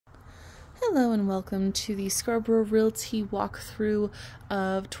Hello and welcome to the Scarborough Realty walkthrough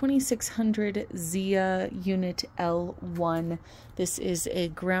of 2600 Zia Unit L-1. This is a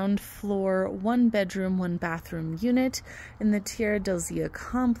ground floor, 1 bedroom, 1 bathroom unit in the Tierra del Zia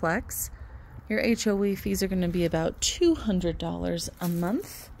complex. Your HOA fees are going to be about $200 a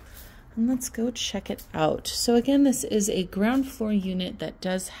month. And let's go check it out. So again, this is a ground floor unit that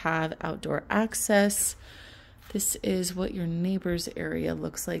does have outdoor access. This is what your neighbor's area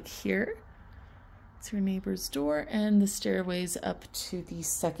looks like here. It's your neighbor's door and the stairways up to the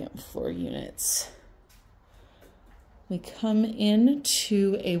second floor units. We come in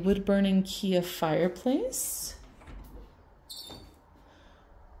to a wood-burning Kia fireplace.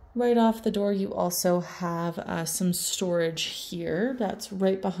 Right off the door, you also have some storage here. That's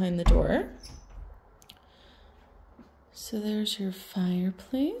right behind the door. So there's your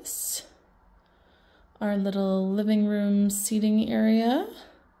fireplace. Our little living room seating area.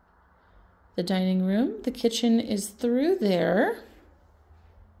 The dining room. The kitchen is through there.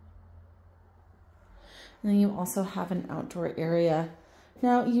 And then you also have an outdoor area.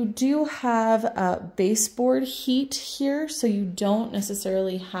 Now you do have baseboard heat here, so you don't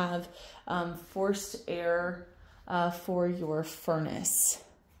necessarily have forced air for your furnace.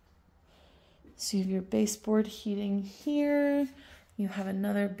 So you have your baseboard heating here. You have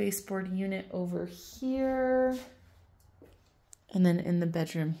another baseboard unit over here. And then in the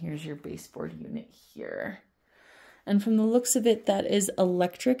bedroom, here's your baseboard unit here. And from the looks of it, that is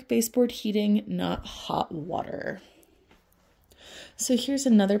electric baseboard heating, not hot water. So here's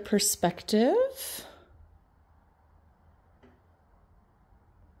another perspective.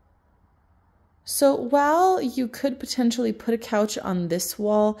 So while you could potentially put a couch on this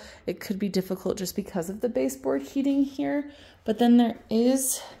wall, it could be difficult just because of the baseboard heating here. But then there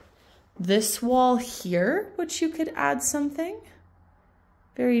is this wall here, which you could add something.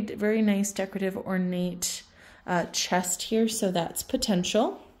 Very, very nice decorative ornate chest here, so that's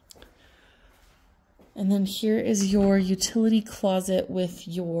potential. And then here is your utility closet with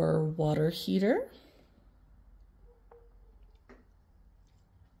your water heater.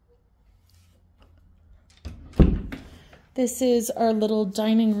 This is our little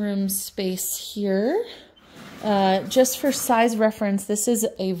dining room space here. Just for size reference, this is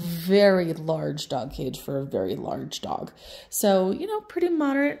a very large dog cage for a very large dog. So, you know, pretty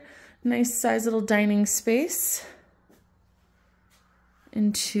moderate, nice size little dining space.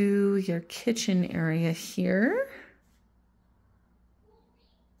 Into your kitchen area here.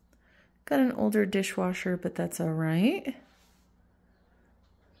 Got an older dishwasher, but that's all right.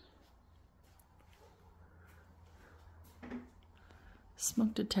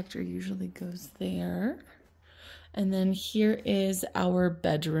 Smoke detector usually goes there. And then here is our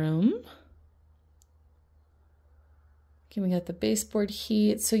bedroom. Okay, we got the baseboard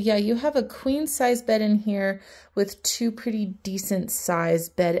heat. So yeah, you have a queen size bed in here with 2 pretty decent size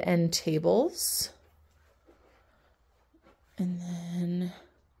bed end tables. And then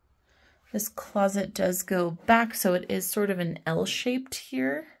this closet does go back, so it is sort of an L-shaped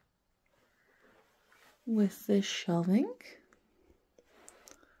here with this shelving.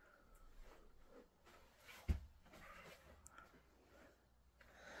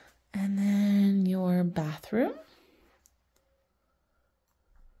 And then your bathroom.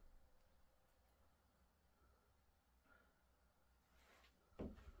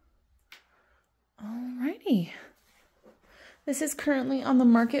 Alrighty. This is currently on the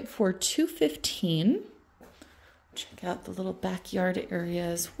market for $215. Check out the little backyard area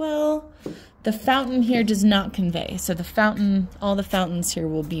as well. The fountain here does not convey, so the fountain, all the fountains here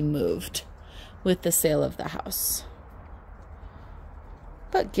will be moved with the sale of the house.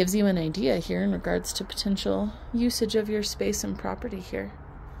 But gives you an idea here in regards to potential usage of your space and property here.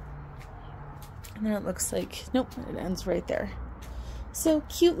 And then it looks like, nope, it ends right there. So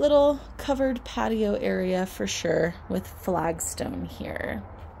cute little covered patio area for sure with flagstone here.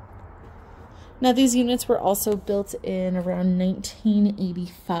 Now these units were also built in around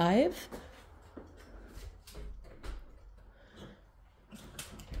 1985.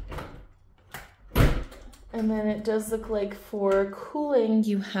 And then it does look like for cooling,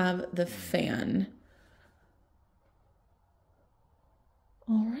 you have the fan.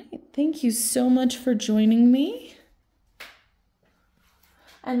 All right, thank you so much for joining me.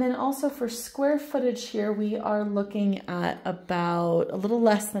 And then also for square footage here, we are looking at about a little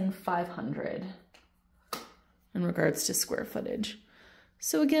less than 500 in regards to square footage.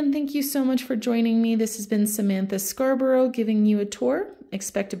 So again, thank you so much for joining me. This has been Samantha Scarborough giving you a tour.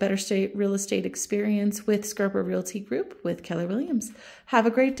 Expect a better real estate experience with Scarborough Realty Group with Keller Williams. Have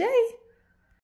a great day.